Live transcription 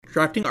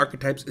Drafting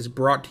Archetypes is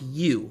brought to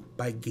you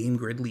by Game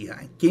Grid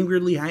Lehigh. Game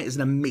Grid Lehigh is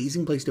an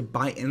amazing place to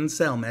buy and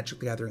sell Magic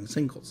the Gathering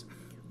singles.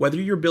 Whether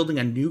you're building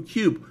a new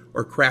cube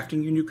or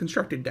crafting your new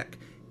constructed deck,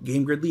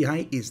 Game Grid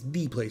Lehigh is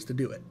the place to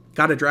do it.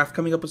 Got a draft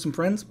coming up with some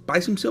friends? Buy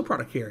some seal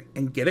product here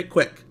and get it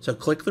quick. So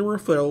click the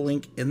referral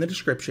link in the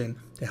description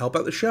to help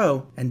out the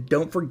show, and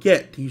don't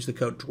forget to use the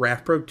code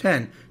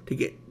DRAFTPRO10 to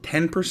get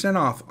 10%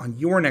 off on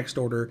your next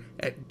order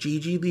at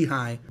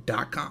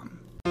gglehigh.com.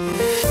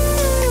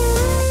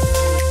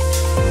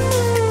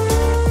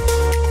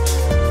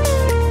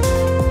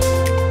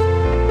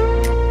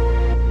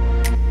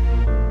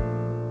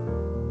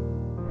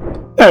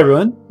 Hi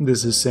everyone,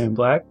 this is Sam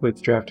Black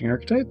with Drafting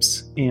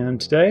Archetypes, and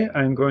today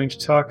I'm going to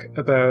talk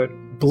about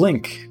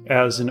Blink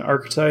as an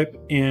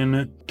archetype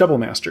in Double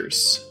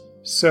Masters.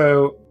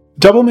 So,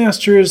 Double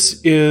Masters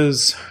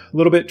is a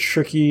little bit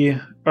tricky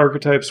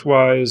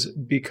archetypes-wise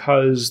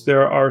because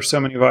there are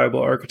so many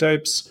viable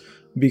archetypes,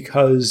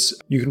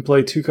 because you can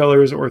play 2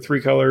 colors or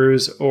 3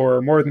 colors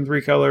or more than 3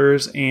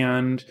 colors,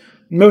 and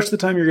most of the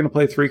time you're going to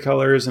play 3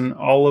 colors, and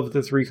all of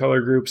the 3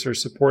 color groups are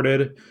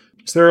supported.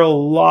 So there are a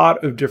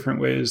lot of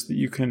different ways that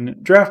you can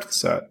draft the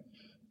set.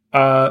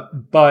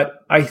 But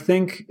I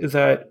think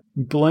that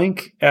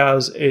Blink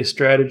as a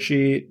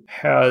strategy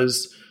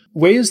has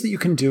ways that you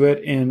can do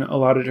it in a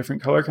lot of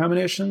different color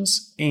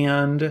combinations,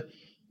 and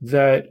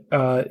that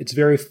it's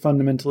very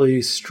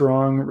fundamentally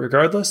strong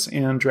regardless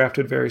and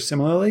drafted very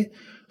similarly.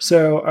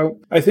 So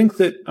I think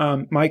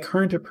that my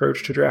current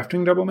approach to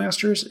drafting Double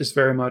Masters is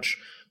very much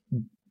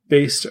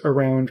based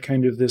around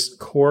kind of this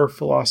core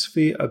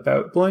philosophy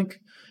about Blink.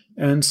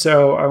 And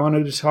so I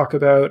wanted to talk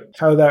about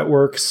how that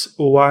works,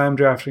 why I'm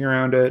drafting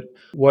around it,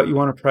 what you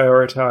want to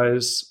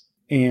prioritize,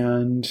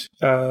 and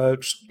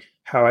just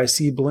how I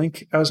see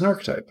Blink as an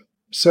archetype.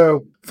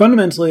 So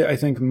fundamentally, I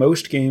think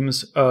most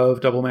games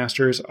of Double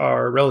Masters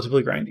are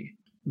relatively grindy.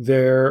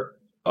 There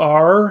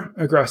are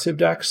aggressive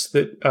decks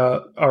that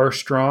are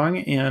strong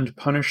and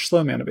punish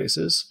slow mana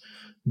bases,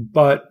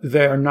 but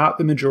they are not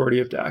the majority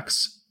of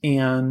decks.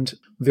 And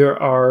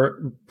there are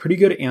pretty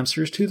good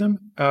answers to them.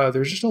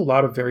 There's just a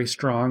lot of very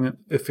strong,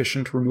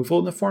 efficient removal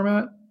in the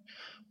format.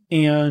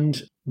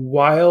 And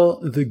while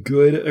the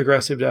good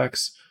aggressive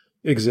decks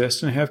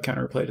exist and have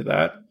counterplay to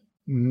that,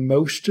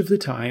 most of the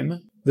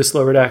time, the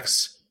slower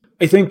decks,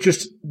 I think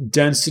just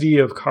density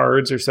of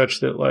cards are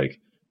such that like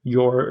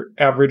your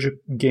average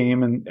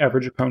game and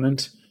average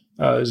opponent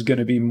is going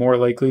to be more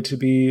likely to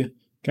be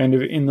kind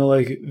of in the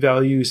like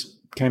values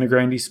kind of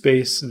grindy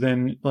space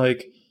than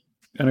like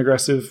an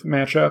aggressive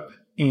matchup.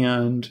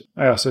 And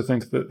I also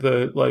think that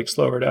the like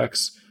slower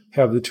decks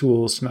have the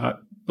tools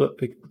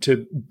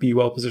to be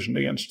well positioned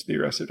against the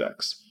aggressive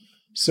decks.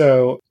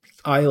 So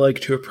I like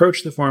to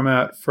approach the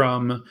format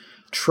from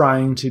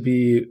trying to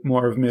be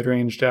more of a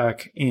mid-range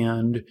deck,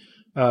 and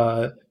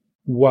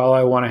while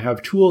I want to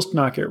have tools to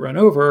not get run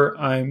over,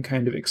 I'm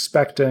kind of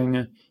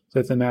expecting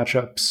that the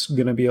matchup's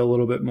going to be a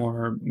little bit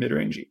more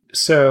mid-rangey.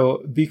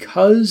 So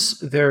because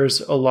there's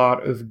a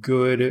lot of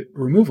good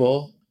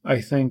removal, I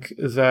think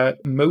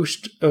that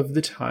most of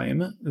the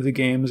time the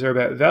games are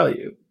about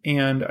value.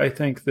 And I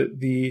think that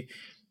the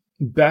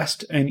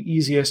best and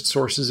easiest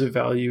sources of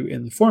value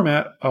in the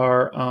format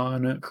are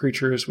on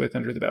creatures with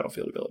Enter the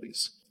Battlefield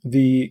abilities.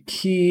 The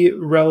key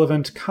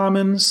relevant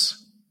commons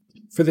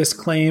for this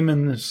claim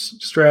and this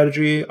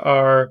strategy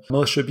are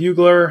Militia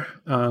Bugler,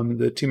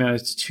 the 2-mana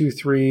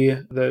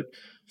 2/3 that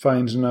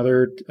finds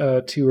another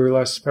 2 or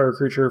less power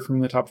creature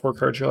from the top 4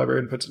 cards of your library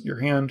and puts it in your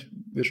hand.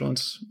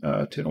 Vigilance,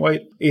 2 and a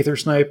white. Aether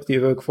Snipe, the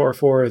evoke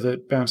 4/4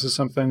 that bounces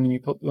something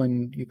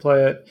when you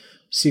play it.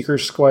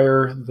 Seeker's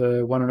Squire,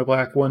 the 1 and a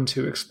black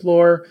 1/2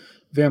 explore.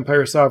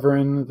 Vampire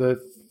Sovereign, the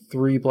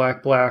 3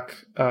 black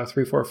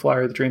 3/4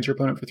 flyer that drains your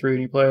opponent for 3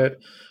 when you play it.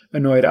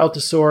 Annoyed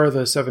Altasaur,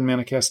 the 7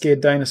 mana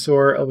Cascade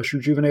Dinosaur. Elvish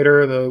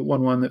Rejuvenator, the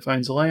 1/1 that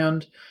finds a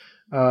land.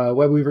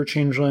 Webweaver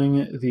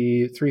Changeling,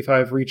 the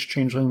 3/5 reach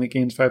changeling that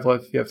gains 5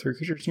 life if you have 3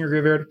 creatures in your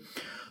graveyard.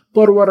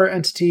 Bloodwater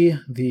Entity,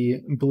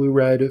 the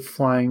blue-red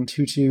flying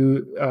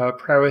 2/2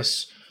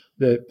 prowess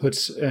that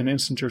puts an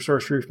instant or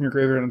sorcery from your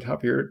graveyard on top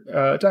of your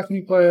deck when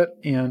you play it.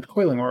 And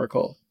Coiling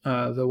Oracle,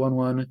 the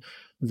 1/1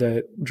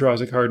 that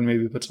draws a card and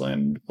maybe puts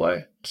land into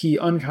play. Key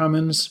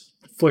uncommons: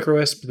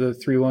 Flickerwisp, the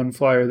 3/1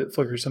 flyer that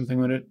flickers something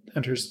when it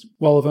enters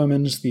Wall of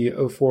Omens, the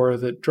 0/4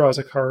 that draws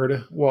a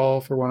card,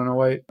 wall for 1 and a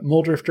white.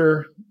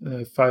 Muldrifter,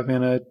 the 5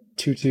 mana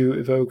 2/2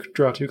 evoke,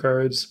 draw 2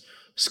 cards.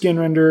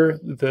 Skinrender,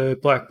 the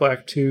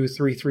black 2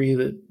 3/3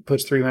 that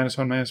puts 3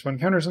 -1/-1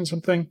 counters on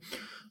something.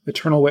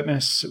 Eternal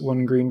Witness,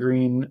 1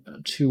 green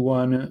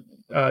 2/1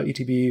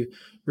 ETB,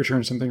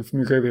 return something from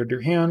your graveyard to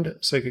your hand.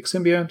 Psychic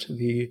Symbiont,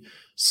 the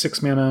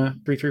 6 mana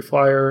 3/3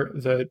 flyer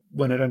that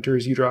when it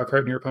enters you draw a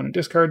card and your opponent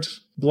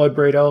discards.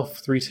 Bloodbraid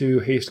Elf, 3/2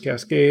 haste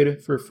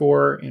Cascade for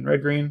 4 in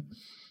red-green.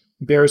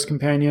 Bear's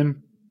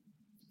Companion,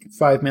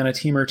 5 mana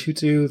Temur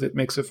 2/2 that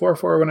makes a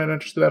 4/4 when it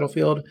enters the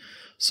battlefield.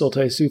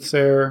 Sultai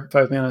Soothsayer,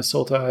 5 mana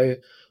Sultai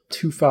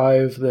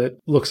 2/5 that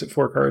looks at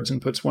 4 cards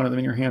and puts one of them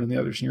in your hand and the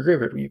others in your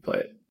graveyard when you play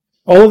it.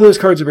 All of those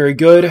cards are very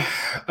good.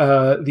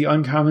 The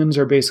uncommons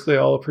are basically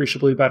all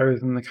appreciably better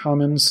than the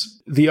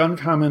commons. The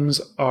uncommons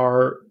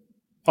are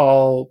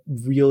all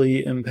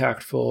really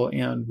impactful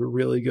and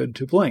really good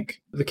to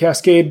blink. The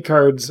Cascade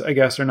cards, I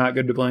guess, are not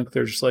good to blink.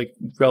 They're just like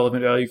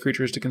relevant value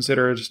creatures to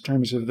consider in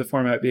terms of the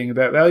format being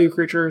about value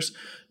creatures,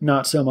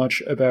 not so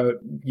much about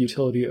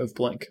utility of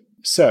blink.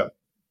 So,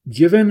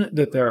 given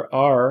that there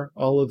are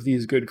all of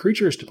these good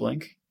creatures to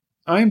blink,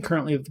 I am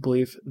currently of the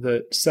belief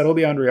that Settle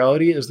Beyond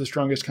Reality is the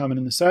strongest common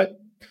in the set.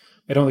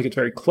 I don't think it's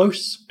very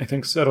close. I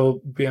think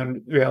Settle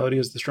Beyond Reality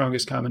is the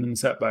strongest common in the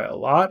set by a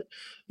lot.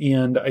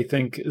 And I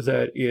think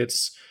that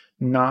it's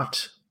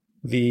not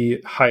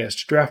the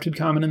highest drafted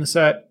common in the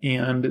set,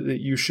 and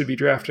that you should be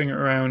drafting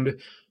around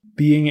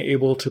being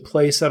able to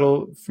play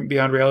Settle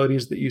Beyond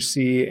Realities that you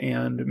see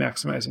and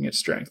maximizing its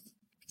strength.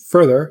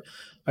 Further,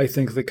 I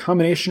think the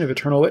combination of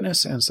Eternal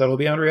Witness and Settle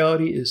Beyond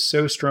Reality is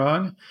so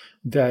strong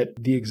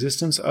that the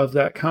existence of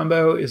that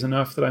combo is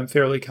enough that I'm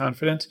fairly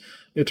confident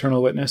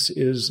Eternal Witness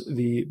is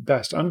the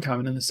best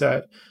uncommon in the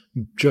set,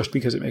 just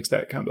because it makes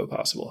that combo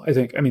possible.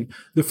 I mean,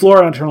 the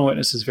floor on Eternal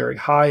Witness is very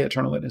high.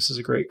 Eternal Witness is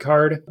a great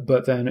card,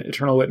 but then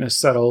Eternal Witness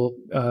Settle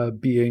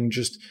being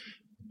just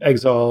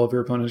exile all of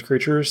your opponent's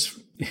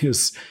creatures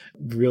is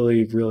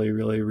really, really,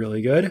 really,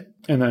 really good.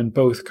 And then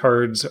both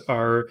cards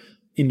are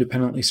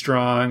independently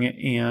strong,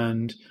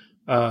 and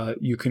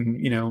you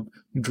can,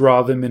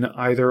 draw them in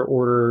either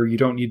order. You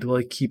don't need to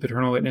like keep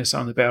Eternal Witness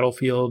on the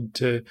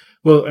battlefield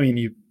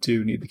you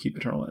do need to keep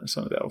Eternal Witness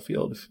on the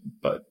battlefield,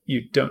 but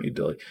you don't need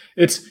to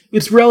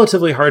it's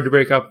relatively hard to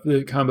break up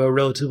the combo,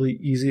 relatively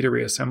easy to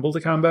reassemble the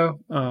combo.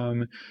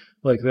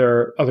 There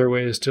are other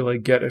ways to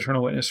like get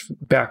Eternal Witness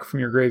back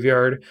from your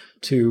graveyard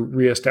to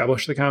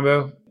reestablish the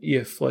combo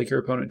if like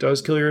your opponent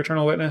does kill your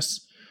Eternal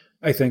Witness.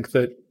 I think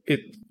that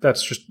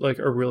that's just like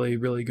a really,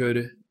 really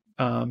good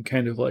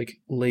kind of like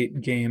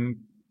late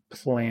game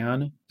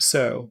plan.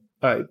 So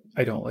I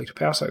don't like to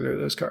pass either of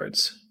those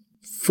cards.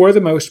 For the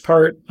most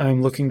part,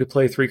 I'm looking to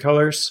play 3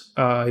 colors.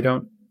 I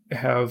don't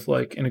have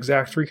like an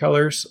exact 3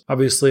 colors.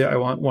 Obviously, I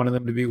want one of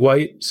them to be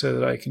white so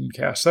that I can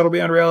cast Settle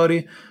Beyond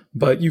Reality,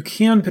 but you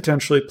can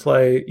potentially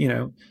play,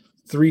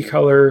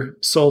 3-color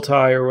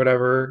Sultai or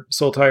whatever,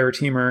 Sultai or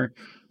Temur,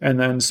 and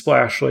then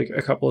splash like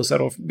a couple of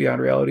Settle Beyond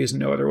Realities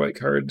and no other white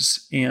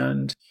cards.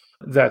 And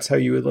that's how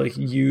you would like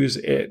use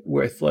it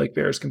with like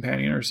Bear's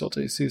Companion or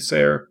Sultai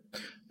Soothsayer.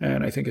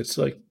 And I think it's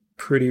like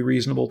pretty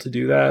reasonable to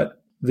do that.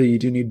 You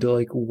do need to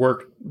like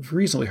work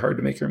reasonably hard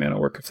to make your mana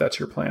work if that's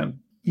your plan.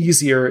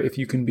 Easier if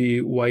you can be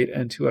white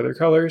and 2 other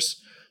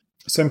colors.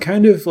 So I'm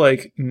kind of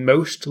like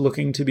most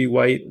looking to be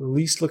white,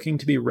 least looking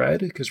to be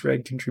red, because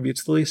red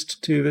contributes the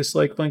least to this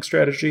like blink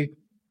strategy.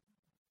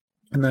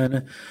 And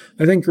then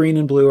I think green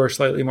and blue are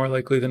slightly more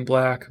likely than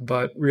black,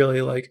 but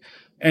really like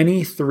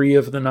any 3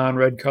 of the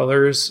non-red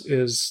colors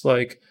is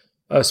like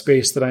a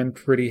space that I'm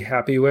pretty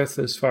happy with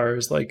as far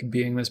as like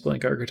being this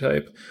blink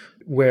archetype,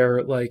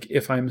 where like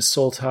if I'm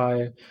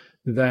Sultai,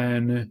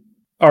 then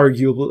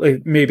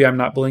arguably maybe I'm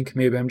not blink,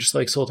 maybe I'm just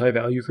like Sultai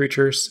value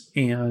creatures,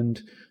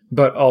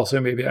 but also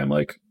maybe I'm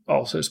like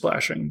also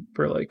splashing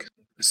for like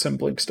some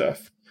blink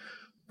stuff.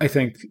 I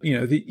think,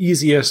 the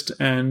easiest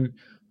and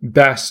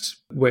best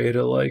way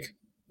to like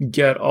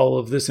get all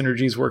of the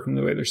synergies working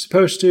the way they're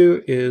supposed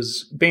to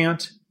is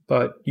Bant,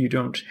 but you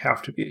don't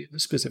have to be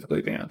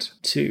specifically Bant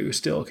to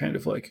still kind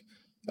of like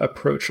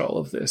approach all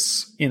of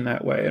this in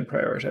that way and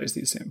prioritize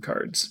these same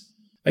cards.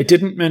 I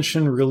didn't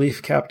mention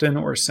Relief Captain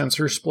or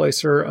Sensor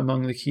Splicer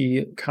among the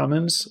key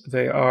commons.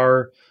 They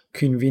are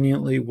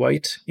conveniently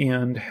white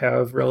and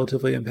have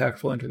relatively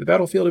impactful enter the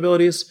battlefield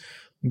abilities,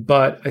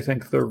 but I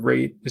think the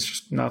rate is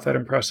just not that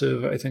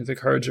impressive. I think the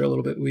cards are a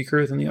little bit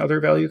weaker than the other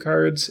value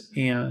cards,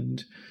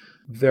 and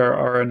there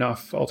are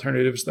enough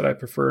alternatives that I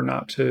prefer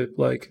not to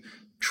like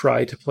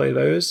try to play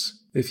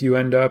those. If you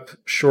end up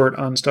short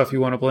on stuff you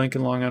want to blink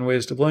and long on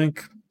ways to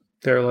blink,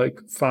 they're like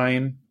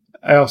fine.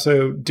 I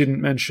also didn't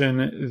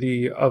mention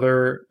the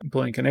other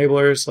blink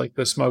enablers like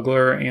the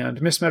Smuggler and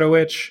Mistmeadow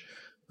Witch.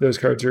 Those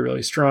cards are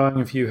really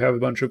strong if you have a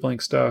bunch of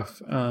blink stuff.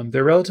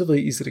 They're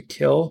relatively easy to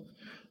kill,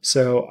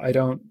 so I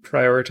don't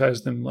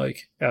prioritize them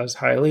like as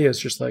highly as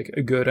just like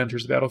a good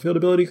enters the battlefield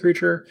ability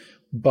creature.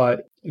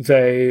 But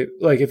they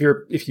like if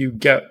you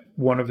get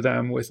one of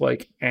them with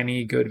like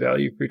any good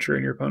value creature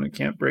and your opponent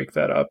can't break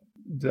that up,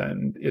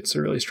 then it's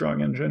a really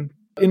strong engine.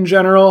 In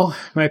general,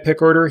 my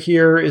pick order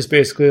here is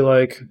basically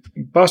like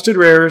busted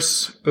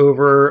rares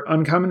over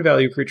uncommon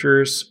value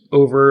creatures,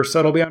 over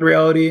Settle Beyond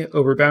Reality,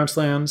 over bounce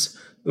lands,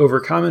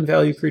 over common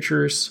value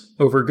creatures,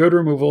 over good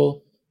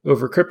removal,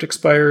 over cryptic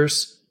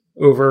spires,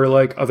 over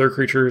like other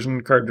creatures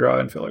and card draw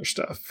and filler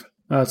stuff.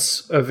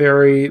 That's a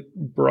very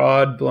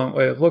broad, blunt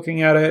way of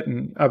looking at it.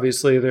 And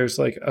obviously there's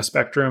like a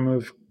spectrum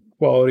of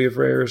quality of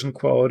rares and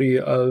quality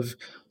of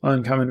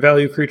uncommon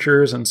value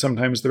creatures, and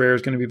sometimes the rare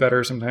is going to be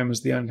better,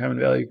 sometimes the uncommon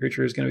value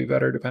creature is going to be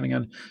better, depending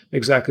on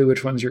exactly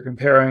which ones you're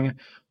comparing.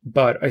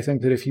 But I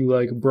think that if you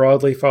like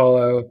broadly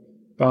follow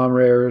bomb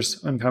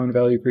rares, uncommon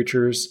value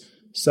creatures,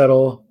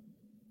 settle,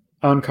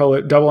 on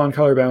color, double on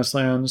color bounce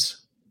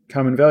lands,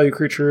 common value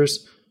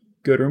creatures,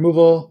 go to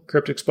removal,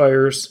 Cryptic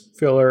Spires,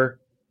 filler,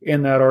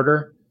 in that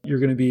order, you're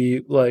going to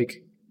be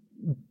like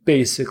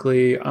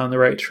basically on the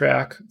right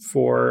track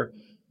for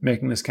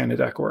making this kind of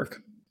deck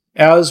work.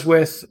 As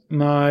with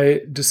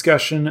my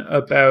discussion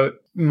about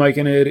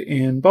Myconid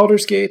in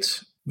Baldur's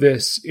Gate,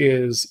 this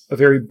is a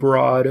very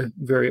broad,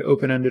 very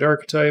open-ended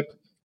archetype.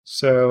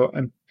 So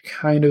I'm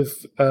kind of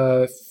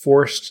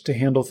forced to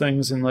handle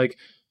things in like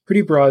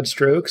pretty broad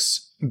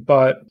strokes.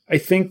 But I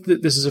think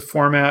that this is a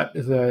format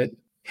that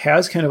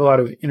has kind of a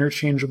lot of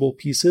interchangeable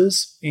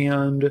pieces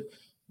and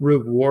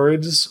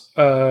rewards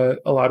a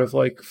lot of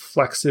like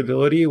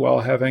flexibility while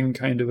having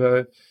kind of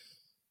a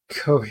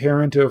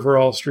coherent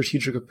overall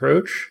strategic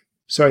approach.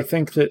 So I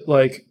think that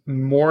like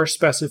more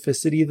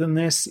specificity than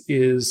this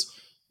is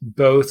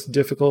both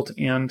difficult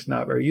and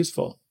not very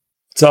useful.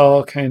 It's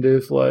all kind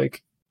of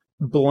like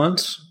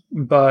blunt,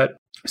 but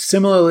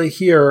similarly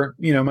here,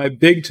 you know, my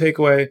big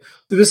takeaway,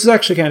 this is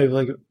actually kind of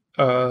like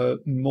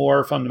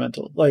more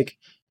fundamental. Like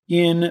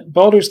in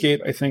Baldur's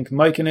Gate, I think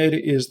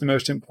Myconid is the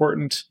most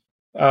important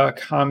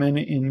common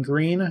in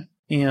green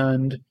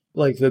and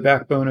like the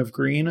backbone of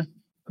green,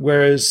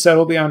 whereas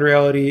Settle Beyond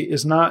Reality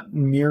is not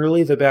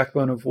merely the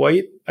backbone of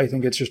white. I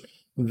think it's just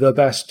the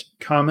best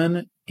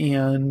common,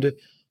 and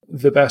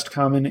the best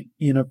common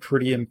in a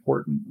pretty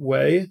important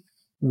way,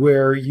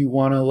 where you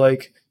want to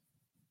like,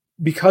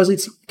 because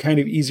it's kind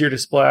of easier to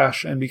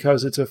splash and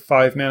because it's a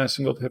 5-mana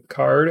single pip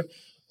card,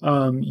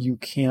 you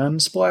can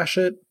splash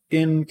it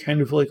in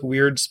kind of like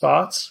weird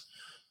spots.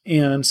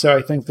 And so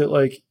I think that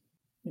like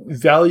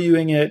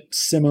valuing it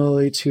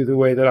similarly to the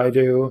way that I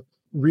do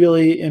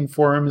really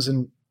informs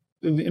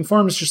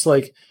just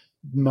like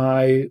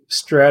my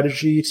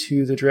strategy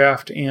to the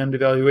draft and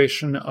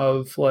evaluation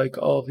of like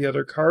all of the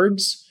other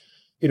cards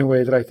in a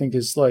way that I think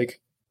is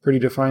like pretty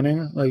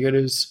defining. Like it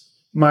is,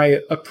 my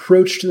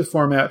approach to the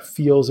format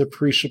feels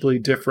appreciably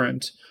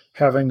different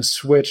having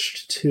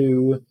switched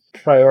to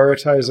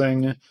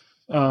prioritizing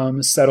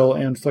settle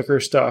and flicker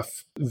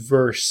stuff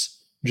versus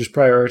just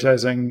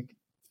prioritizing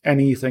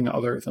anything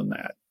other than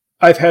that.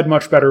 I've had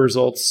much better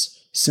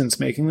results since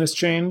making this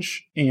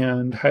change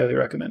and highly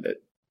recommend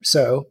it.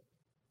 So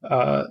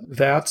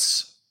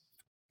that's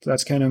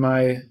kind of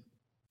my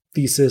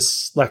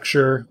thesis,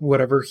 lecture,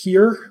 whatever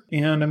here.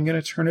 And I'm going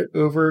to turn it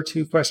over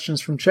to questions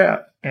from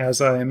chat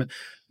as I'm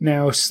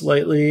now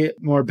slightly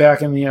more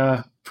back in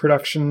the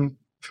production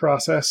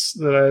process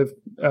that I've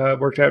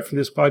worked out for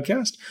this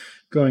podcast.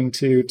 Going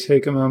to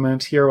take a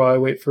moment here while I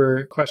wait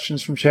for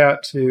questions from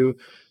chat to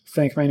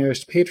thank my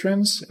newest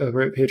patrons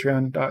over at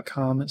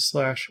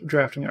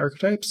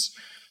patreon.com/draftingarchetypes.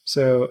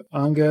 So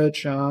Anga,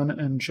 John,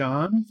 and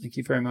John, thank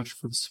you very much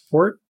for the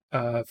support.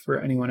 For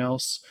anyone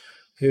else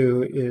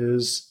who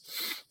is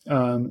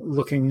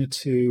looking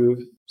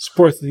to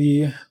support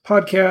the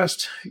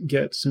podcast,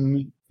 get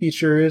some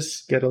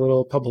features, get a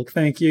little public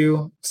thank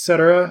you,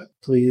 etc.,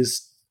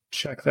 please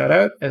check that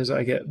out as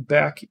I get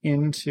back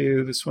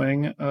into the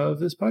swing of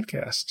this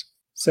podcast.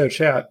 So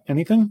chat,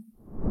 anything?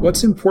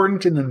 What's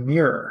important in the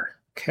mirror?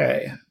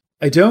 Okay.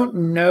 I don't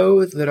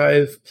know that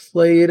I've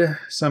played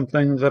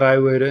something that I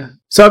would...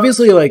 So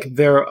obviously, like,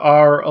 there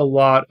are a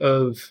lot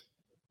of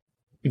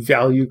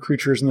value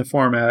creatures in the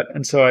format,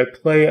 and so I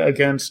play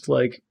against,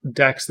 like,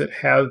 decks that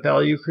have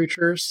value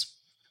creatures,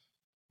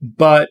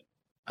 but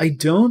I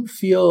don't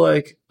feel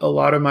like a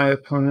lot of my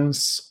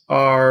opponents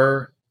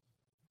are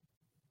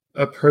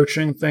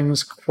approaching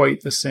things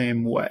quite the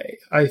same way.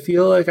 I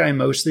feel like I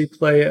mostly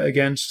play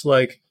against,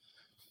 like,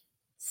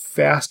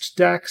 fast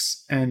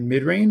decks and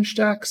mid-range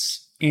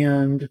decks,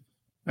 and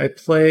I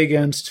play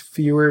against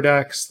fewer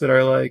decks that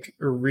are like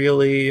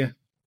really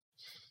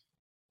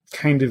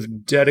kind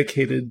of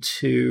dedicated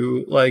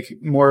to like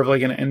more of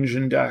like an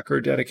engine deck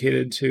or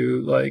dedicated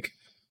to like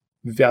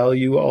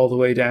value all the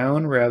way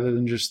down rather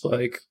than just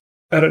like,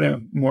 I don't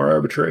know, more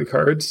arbitrary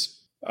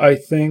cards. I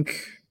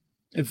think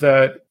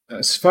that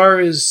as far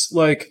as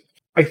the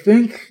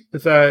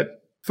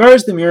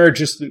mirror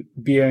just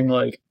being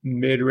like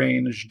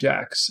mid-range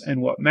decks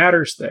and what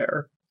matters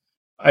there,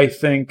 I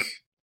think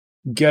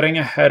getting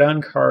ahead on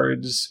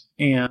cards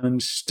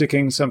and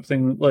sticking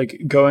something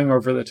like going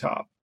over the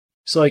top.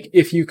 So like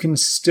if you can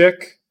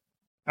stick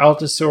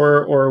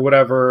Altasaur or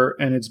whatever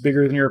and it's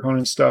bigger than your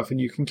opponent's stuff and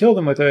you can kill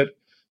them with it,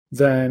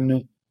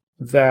 then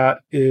that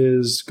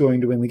is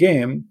going to win the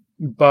game.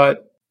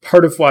 But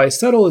part of why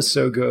Settle is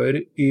so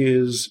good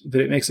is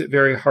that it makes it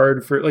very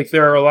hard for, like,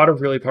 there are a lot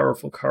of really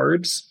powerful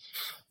cards,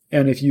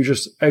 and if you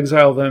just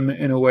exile them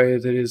in a way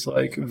that is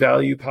like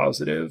value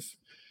positive,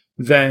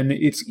 then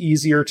it's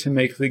easier to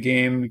make the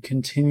game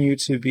continue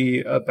to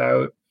be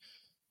about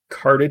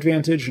card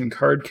advantage and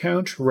card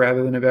count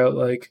rather than about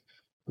like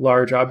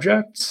large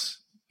objects.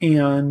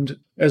 And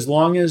as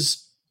long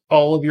as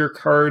all of your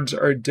cards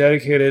are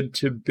dedicated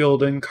to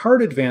building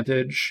card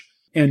advantage,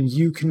 and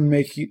you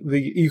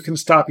can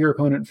stop your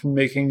opponent from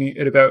making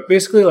it about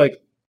basically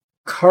like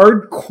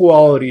card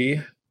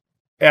quality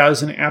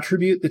as an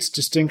attribute that's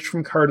distinct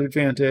from card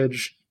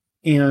advantage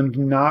and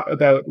not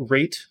about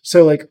rate.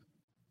 So like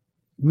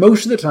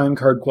most of the time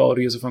card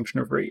quality is a function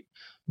of rate,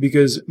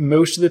 because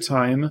most of the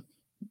time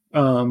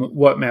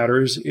What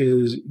matters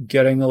is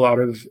getting a lot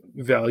of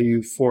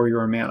value for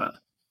your mana.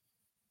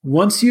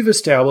 Once you've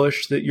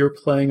established that you're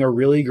playing a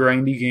really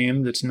grindy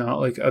game that's not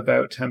like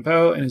about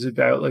tempo and is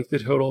about like the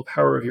total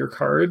power of your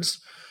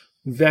cards,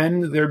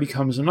 then there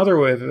becomes another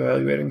way of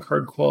evaluating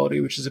card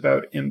quality, which is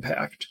about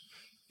impact.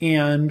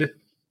 And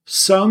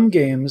some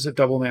games of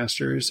Double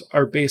Masters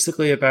are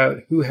basically about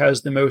who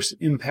has the most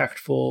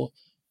impactful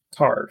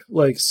card.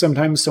 Like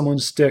sometimes someone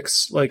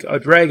sticks like a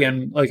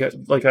dragon, like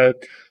a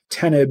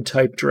Teneb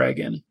type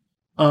dragon,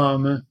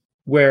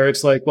 where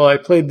it's like, well, I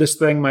played this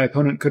thing, my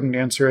opponent couldn't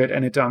answer it,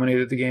 and it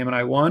dominated the game, and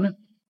I won.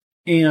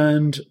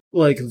 And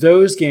like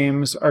those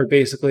games are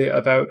basically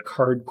about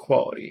card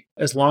quality.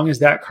 As long as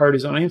that card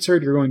is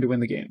unanswered, you're going to win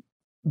the game.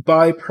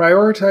 By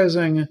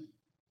prioritizing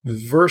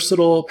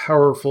versatile,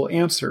 powerful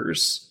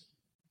answers,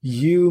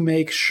 you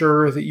make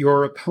sure that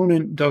your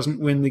opponent doesn't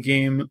win the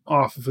game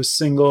off of a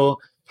single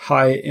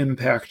high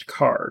impact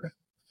card.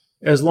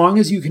 As long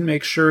as you can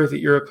make sure that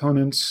your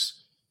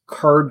opponent's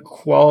card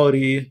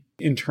quality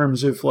in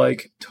terms of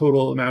like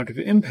total amount of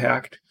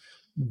impact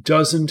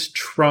doesn't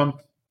trump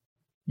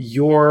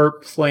your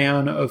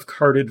plan of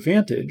card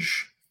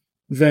advantage,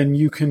 then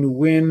you can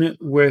win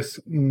with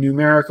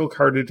numerical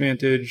card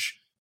advantage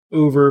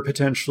over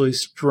potentially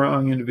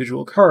strong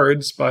individual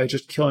cards by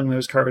just killing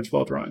those cards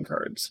while drawing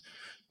cards,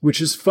 which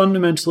is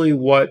fundamentally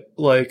what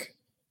like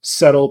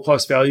Settle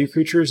plus Value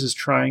Creatures is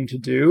trying to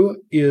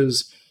do,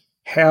 is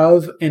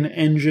have an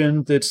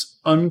engine that's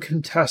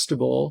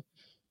uncontestable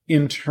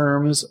in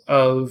terms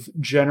of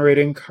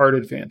generating card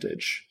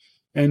advantage.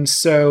 And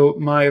so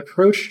my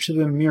approach to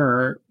the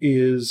mirror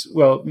is,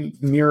 well,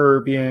 mirror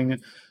being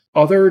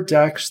other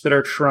decks that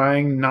are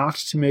trying not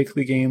to make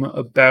the game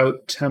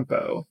about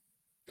tempo,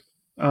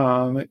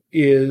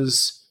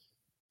 is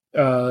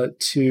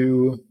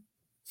to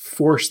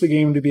force the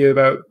game to be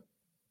about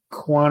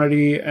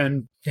quantity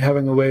and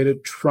having a way to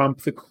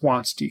trump the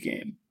quantity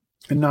game.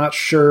 I'm not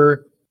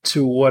sure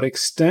to what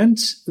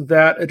extent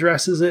that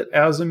addresses it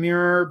as a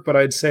mirror, but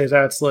I'd say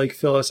that's like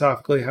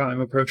philosophically how I'm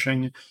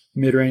approaching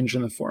mid-range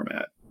in the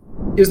format.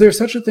 Is there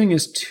such a thing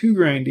as too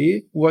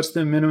grindy? What's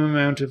the minimum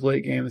amount of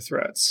late game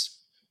threats?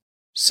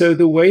 So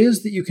the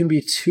ways that you can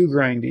be too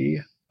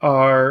grindy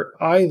are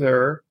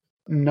either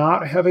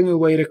not having a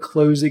way to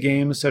close a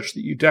game such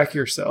that you deck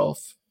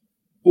yourself,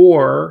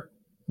 or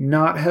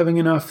not having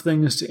enough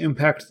things to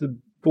impact the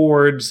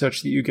board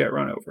such that you get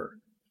run over.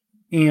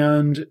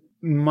 And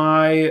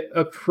my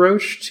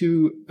approach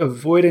to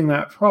avoiding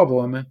that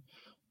problem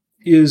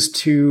is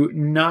to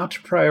not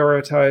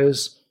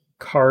prioritize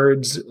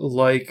cards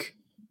like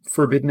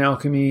Forbidden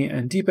Alchemy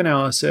and Deep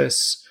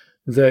Analysis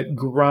that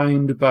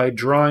grind by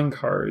drawing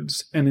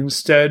cards, and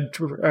instead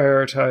to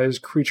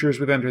prioritize creatures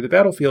with Enter the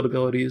Battlefield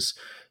abilities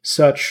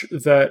such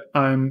that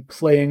I'm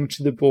playing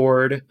to the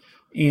board,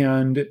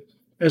 and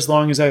as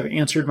long as I've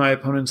answered my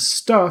opponent's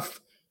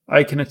stuff,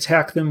 I can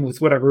attack them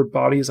with whatever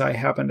bodies I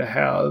happen to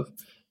have,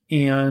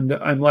 and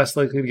I'm less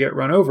likely to get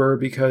run over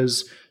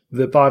because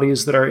the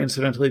bodies that are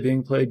incidentally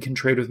being played can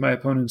trade with my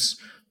opponent's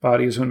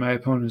bodies when my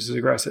opponent is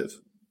aggressive.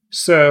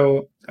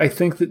 So I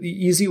think that the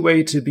easy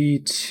way to be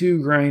too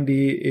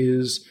grindy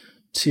is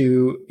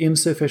to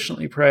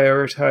insufficiently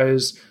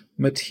prioritize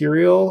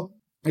material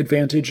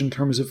advantage in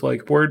terms of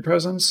like board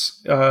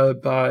presence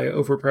by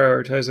over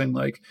prioritizing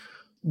like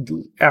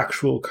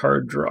actual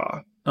card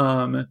draw.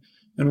 And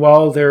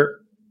while there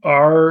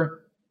are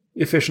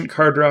efficient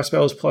card draw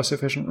spells plus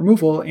efficient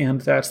removal,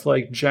 and that's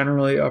like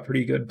generally a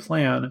pretty good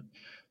plan,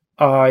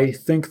 I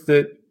think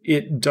that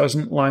it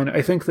doesn't line.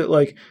 I think that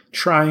like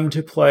trying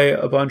to play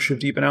a bunch of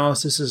Deep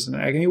Analysis and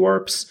Agony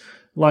Warps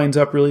lines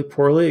up really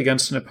poorly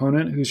against an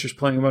opponent who's just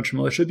playing a bunch of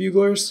Militia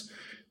Buglers.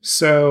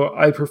 So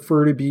I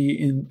prefer to be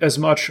in as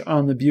much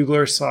on the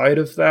Bugler side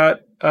of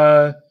that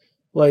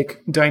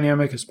like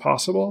dynamic as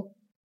possible.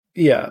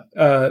 Yeah,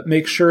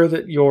 make sure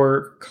that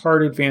your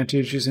card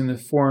advantage is in the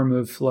form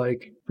of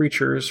like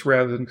creatures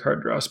rather than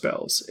card draw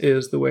spells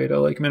is the way to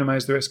like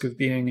minimize the risk of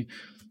being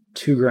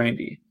too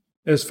grindy.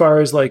 As far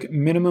as like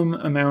minimum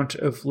amount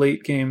of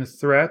late game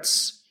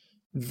threats,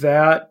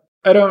 that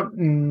I don't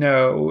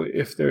know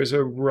if there's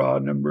a raw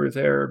number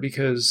there,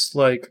 because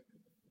like,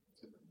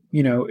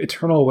 you know,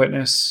 Eternal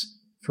Witness,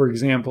 for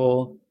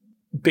example,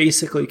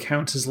 basically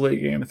counts as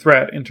late game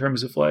threat in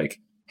terms of like,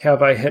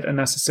 have I hit a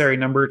necessary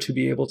number to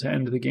be able to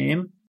end the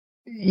game?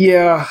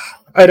 Yeah,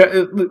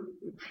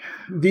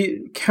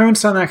 the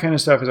counts on that kind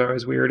of stuff is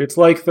always weird. It's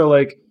like the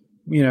like,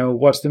 you know,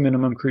 what's the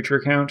minimum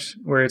creature count?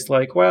 Where it's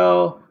like,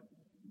 well,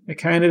 it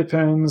kind of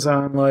depends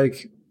on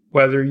like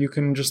whether you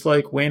can just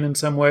like win in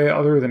some way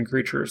other than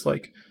creatures.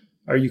 Like,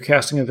 are you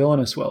casting a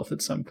Villainous Wealth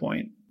at some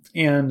point?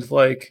 And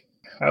like,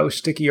 how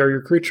sticky are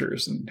your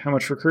creatures and how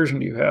much recursion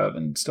do you have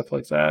and stuff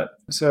like that.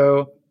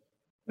 So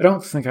I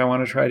don't think I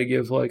want to try to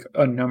give like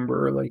a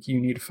number like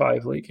you need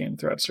 5 late game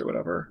threats or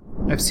whatever.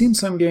 I've seen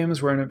some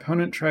games where an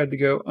opponent tried to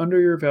go under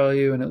your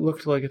value and it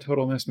looked like a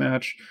total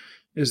mismatch.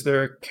 Is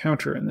there a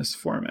counter in this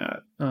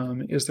format?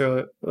 Is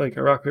there like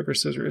a rock, paper,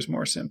 scissors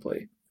more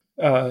simply?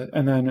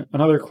 And then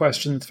another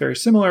question that's very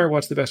similar,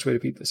 what's the best way to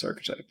beat this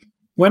archetype?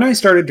 When I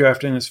started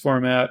drafting this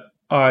format,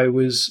 I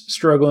was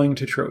struggling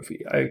to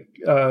trophy.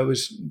 I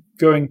was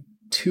going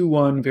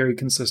 2-1 very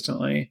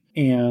consistently,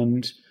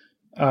 and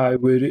I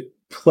would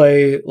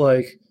play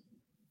like,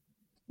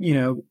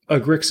 a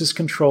Grixis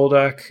control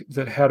deck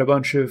that had a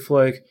bunch of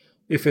like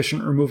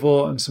efficient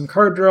removal and some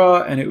card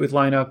draw, and it would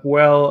line up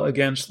well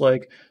against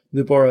like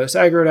the Boros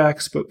aggro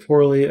decks, but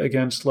poorly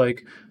against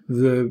like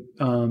the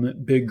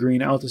big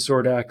green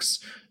Altasaur decks,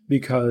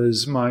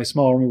 because my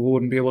small removal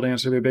wouldn't be able to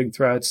answer their big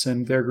threats,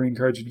 and their green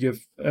cards would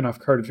give enough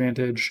card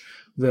advantage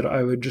that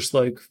I would just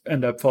like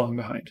end up falling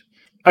behind.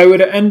 I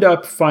would end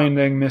up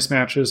finding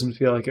mismatches and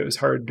feel like it was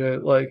hard to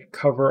like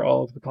cover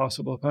all of the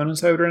possible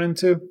opponents I would run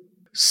into.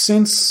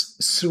 Since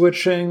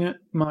switching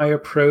my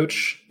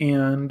approach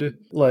and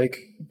like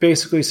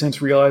basically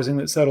since realizing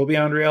that Settle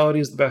Beyond Reality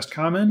is the best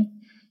common,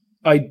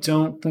 I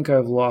don't think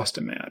I've lost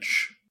a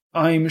match.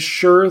 I'm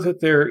sure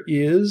that there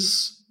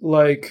is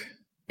like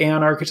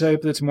an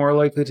archetype that's more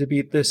likely to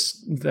beat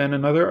this than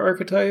another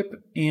archetype,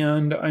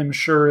 and I'm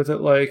sure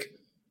that like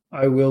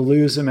I will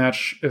lose a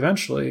match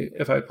eventually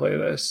if I play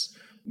this.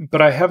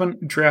 But I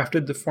haven't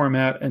drafted the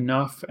format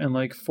enough and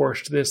like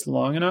forced this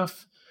long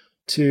enough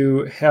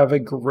to have a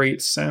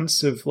great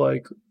sense of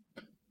like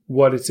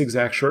what its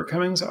exact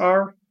shortcomings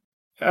are.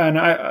 And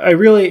I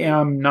really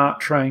am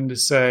not trying to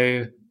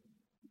say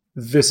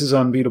this is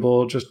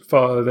unbeatable, just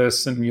follow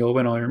this and you'll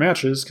win all your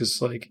matches,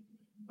 because like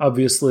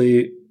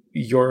obviously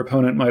your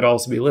opponent might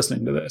also be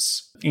listening to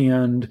this.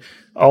 And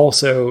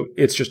also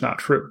it's just not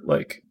true.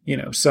 Like,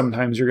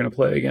 sometimes you're going to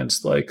play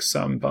against like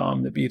some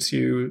bomb that beats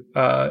you,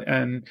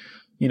 and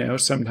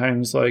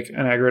sometimes like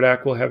an aggro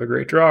deck will have a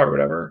great draw or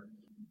whatever.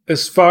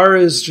 As far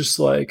as just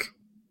like,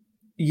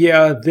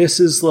 yeah, this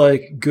is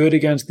like good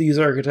against these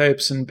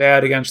archetypes and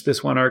bad against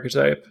this one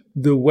archetype,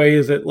 the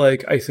way that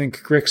like I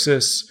think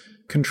Grixis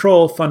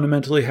control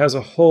fundamentally has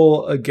a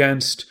hole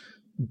against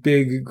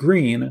big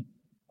green,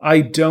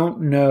 I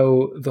don't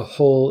know the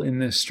hole in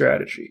this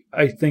strategy.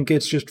 I think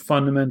it's just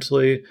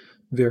fundamentally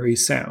very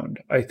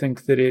sound. I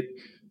think that it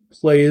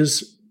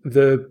plays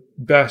the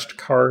best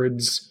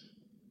cards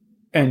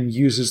and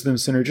uses them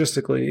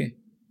synergistically.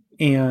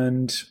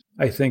 And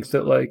I think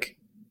that like,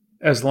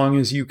 as long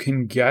as you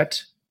can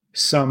get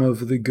some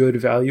of the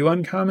good value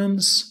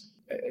uncommons,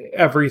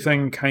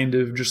 everything kind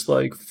of just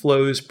like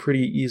flows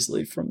pretty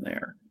easily from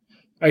there.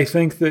 I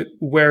think that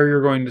where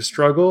you're going to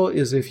struggle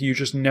is if you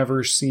just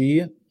never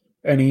see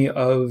any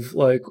of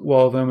like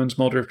Wall of Omens,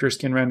 Muldrifter,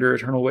 Skinrender,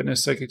 Eternal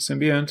Witness, Psychic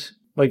Symbiont,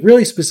 like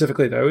really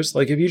specifically those.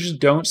 Like if you just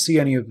don't see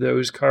any of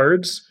those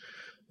cards,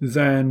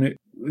 then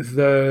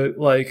the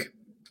like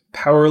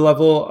power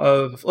level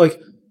of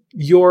like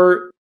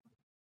your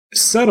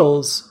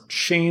settles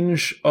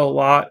change a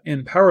lot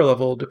in power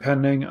level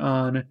depending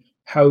on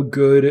how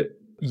good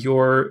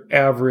your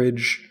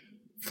average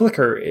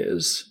flicker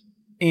is.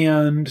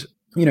 And,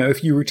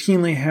 if you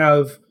routinely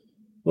have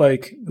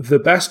like the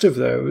best of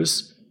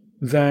those,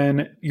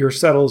 then your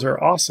settles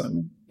are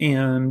awesome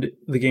and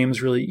the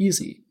game's really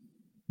easy.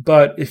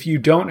 But if you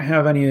don't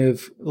have any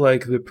of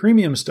like the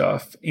premium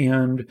stuff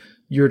and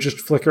you're just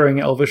flickering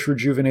Elvish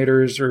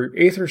Rejuvenators or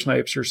Aether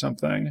Snipes or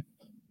something,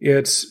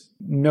 it's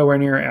nowhere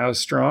near as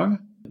strong.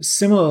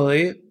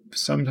 Similarly,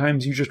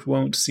 sometimes you just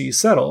won't see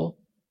settle,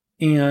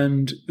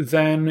 and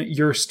then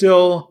you're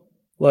still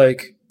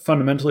like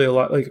fundamentally a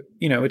lot like,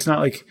 it's not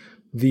like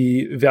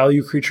the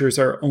value creatures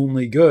are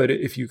only good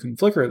if you can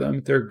flicker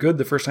them. They're good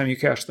the first time you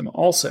cast them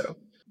also.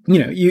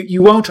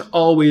 You won't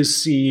always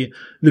see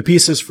the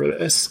pieces for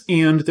this,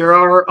 and there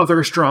are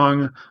other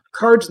strong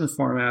cards in the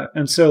format.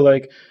 And so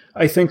like,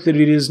 I think that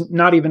it is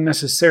not even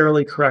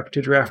necessarily correct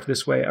to draft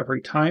this way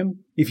every time.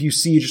 If you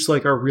see just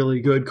like a really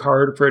good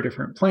card for a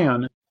different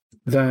plan,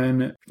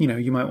 then,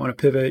 you might want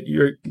to pivot.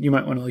 You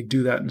might want to like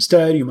do that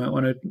instead. You might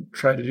want to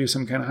try to do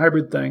some kind of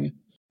hybrid thing.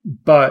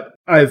 But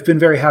I've been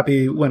very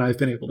happy when I've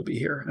been able to be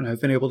here, and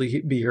I've been able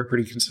to be here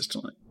pretty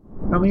consistently.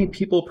 How many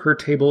people per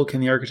table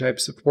can the archetype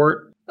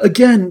support?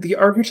 Again, the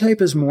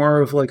archetype is more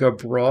of like a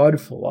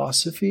broad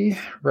philosophy,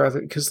 rather,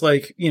 because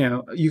like,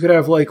 you could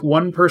have like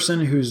one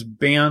person who's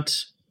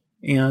Bant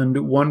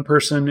and one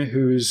person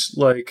who's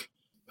like,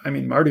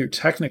 Mardu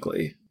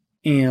technically,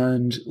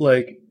 and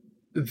like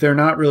they're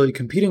not really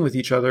competing with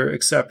each other,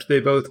 except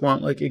they both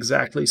want like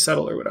exactly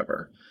settle or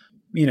whatever.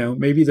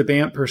 Maybe the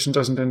Bant person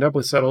doesn't end up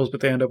with settles, but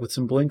they end up with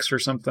some blinks or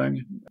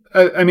something.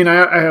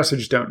 I also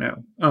just don't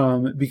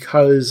know,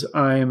 because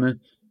I'm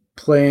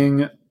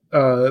playing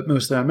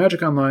mostly on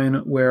Magic Online,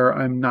 where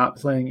I'm not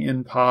playing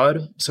in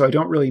pod, so I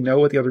don't really know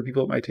what the other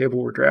people at my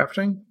table were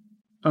drafting.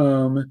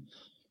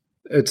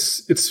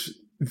 It's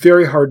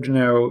very hard to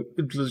know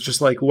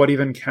just like what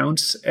even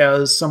counts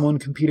as someone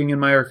competing in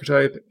my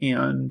archetype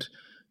and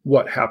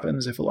what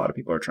happens if a lot of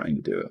people are trying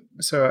to do it.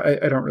 So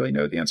I don't really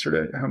know the answer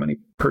to how many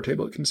per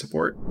table it can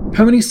support.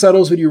 How many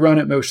settles would you run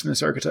at most in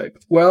this archetype?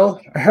 Well,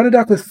 I had a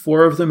deck with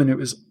 4 of them and it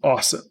was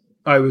awesome.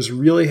 I was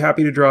really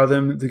happy to draw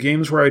them. The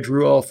games where I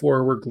drew all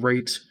 4 were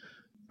great.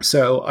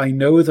 So I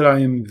know that I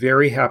am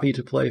very happy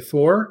to play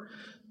 4,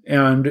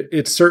 and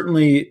it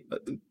certainly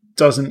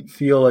doesn't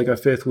feel like a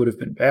 5th would have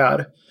been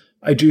bad.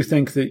 I do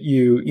think that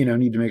you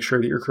need to make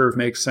sure that your curve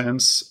makes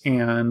sense,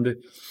 and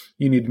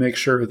you need to make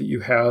sure that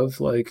you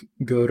have like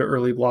good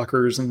early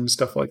blockers and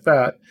stuff like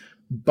that.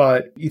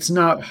 But it's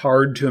not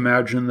hard to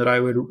imagine that I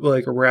would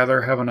like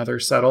rather have another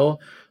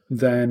Settle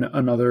than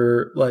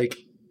another like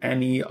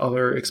any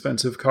other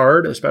expensive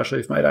card, especially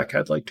if my deck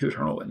had like 2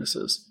 Eternal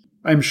Witnesses.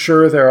 I'm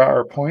sure there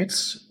are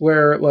points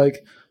where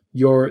like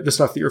the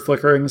stuff that you're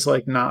flickering is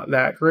like not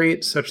that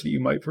great, such that you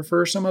might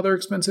prefer some other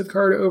expensive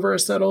card over a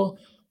Settle.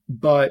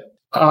 But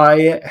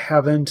I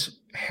haven't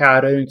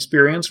had an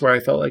experience where I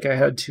felt like I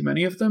had too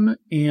many of them,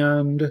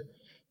 and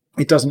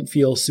it doesn't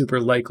feel super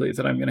likely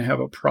that I'm going to have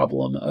a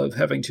problem of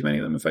having too many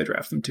of them if I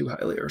draft them too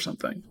highly or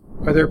something.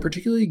 Are there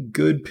particularly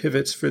good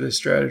pivots for this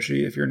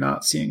strategy if you're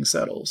not seeing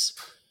Settles?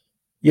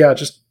 Yeah,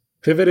 just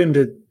pivot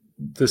into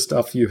the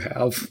stuff you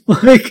have.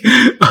 That's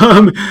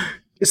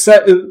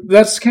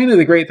kind of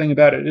the great thing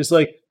about it is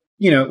like,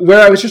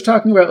 where I was just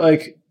talking about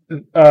like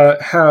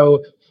how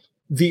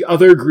the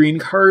other green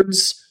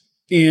cards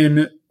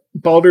in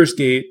Baldur's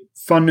Gate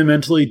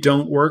fundamentally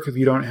don't work if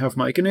you don't have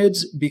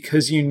Myconids,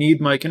 because you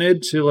need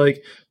Myconid to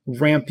like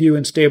ramp you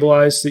and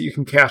stabilize so that you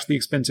can cast the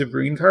expensive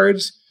green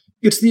cards.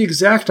 It's the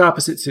exact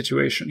opposite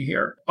situation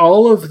here.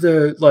 All of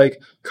the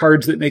like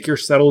cards that make your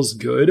Settles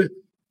good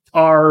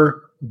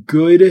are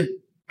good,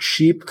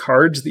 cheap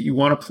cards that you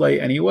want to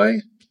play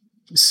anyway.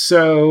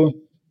 So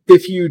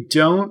if you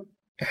don't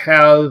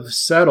have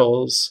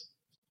Settles,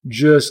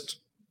 just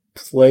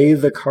play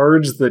the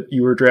cards that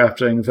you were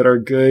drafting that are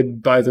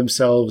good by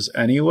themselves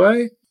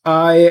anyway.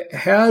 I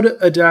had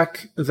a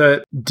deck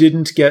that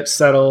didn't get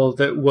Settle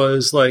that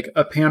was like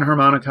a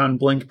Panharmonicon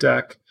Blink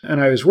deck,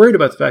 and I was worried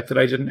about the fact that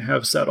I didn't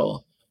have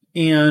Settle.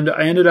 And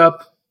I ended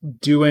up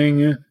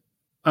doing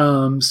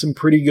some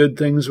pretty good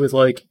things with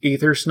like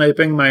Aether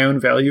Sniping my own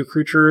value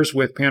creatures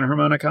with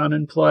Panharmonicon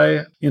in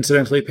play.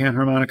 Incidentally,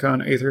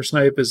 Panharmonicon Aether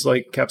Snipe is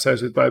like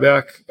capsize with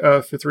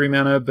buyback for 3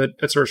 mana, but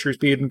at sorcery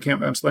speed and can't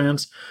bounce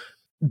lands.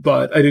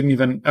 But I didn't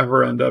even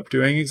ever end up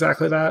doing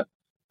exactly that.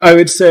 I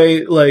would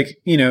say, like,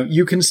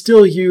 you can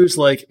still use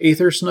like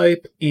Aether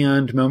Snipe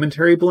and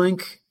Momentary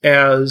Blink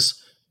as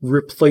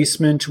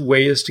replacement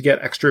ways to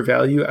get extra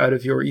value out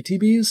of your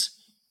ETBs,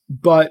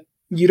 but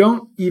you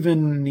don't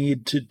even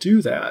need to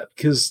do that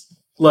because,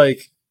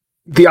 like,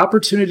 the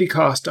opportunity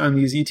cost on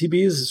these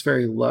ETBs is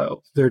very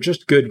low. They're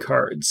just good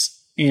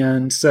cards.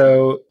 And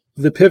so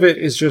the pivot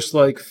is just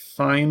like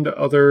find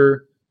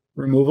other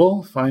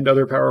removal, find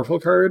other powerful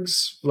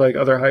cards, like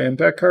other high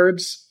impact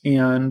cards,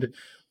 and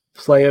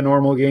play a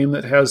normal game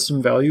that has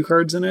some value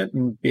cards in it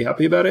and be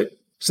happy about it.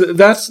 So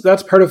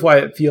that's part of why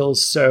it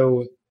feels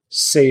so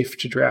safe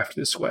to draft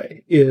this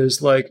way,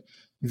 is like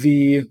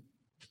the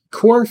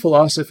core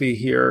philosophy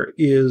here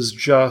is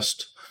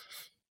just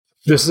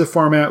this is a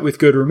format with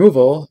good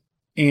removal,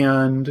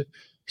 and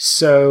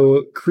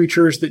so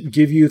creatures that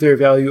give you their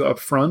value up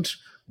front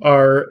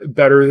are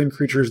better than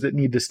creatures that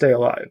need to stay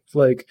alive.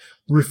 Like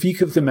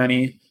Rafik of the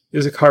Many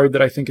is a card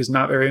that I think is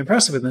not very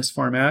impressive in this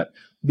format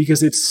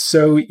because it's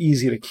so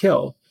easy to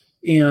kill,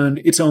 and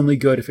it's only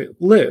good if it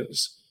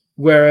lives.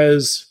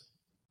 Whereas,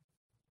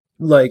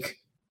 like,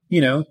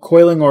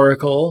 Coiling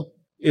Oracle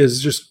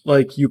is just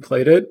like you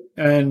played it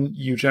and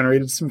you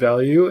generated some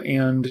value,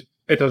 and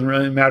it doesn't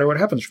really matter what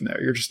happens from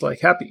there. You're just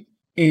like happy.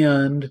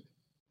 And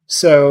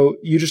so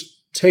you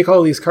just take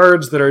all these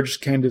cards that are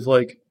just kind of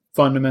like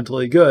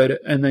fundamentally good,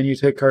 and then you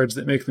take cards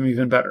that make them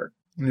even better.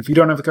 And if you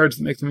don't have the cards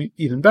that make them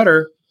even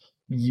better,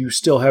 you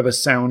still have a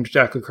sound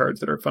deck of cards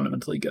that are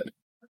fundamentally good.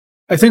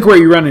 I think where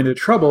you run into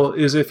trouble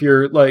is if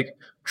you're like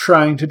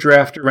trying to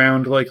draft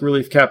around like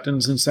Relief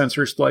Captains and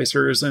Sensor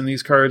Splicers and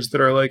these cards that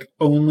are like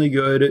only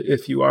good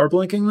if you are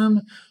blinking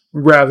them,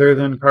 rather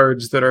than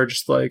cards that are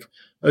just like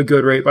a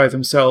good rate by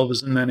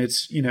themselves and then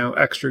it's,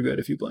 extra good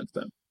if you blink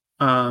them.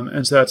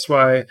 And so that's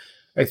why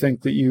I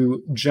think that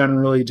you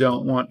generally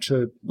don't want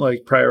to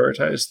like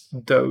prioritize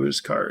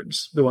those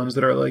cards, the ones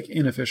that are like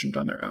inefficient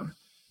on their own.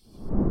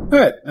 All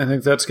right, I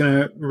think that's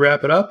going to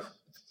wrap it up.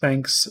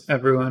 Thanks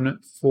everyone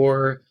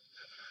for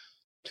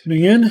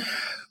tuning in.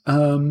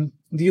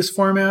 These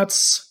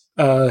formats,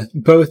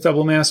 both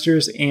Double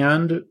Masters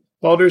and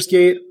Baldur's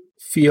Gate,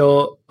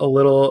 feel a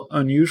little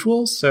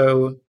unusual,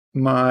 so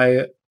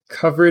my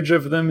coverage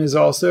of them is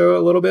also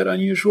a little bit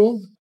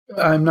unusual.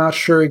 I'm not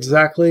sure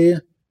exactly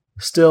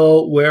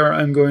still where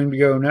I'm going to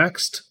go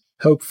next.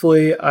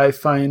 Hopefully I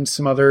find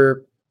some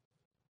other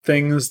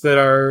things that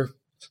are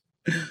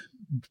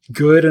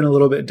good and a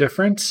little bit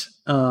different,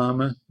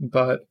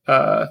 but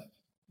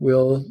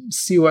we'll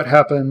see what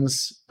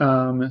happens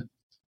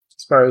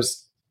as far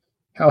as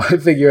how I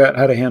figure out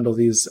how to handle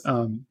these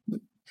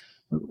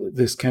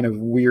this kind of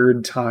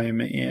weird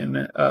time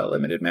in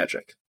limited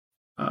Magic.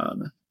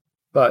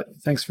 But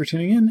thanks for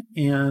tuning in,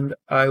 and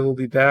I will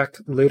be back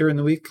later in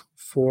the week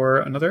for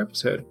another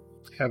episode.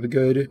 Have a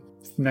good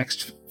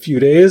next few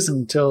days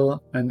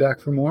until I'm back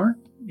for more,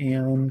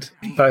 and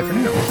bye for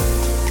now.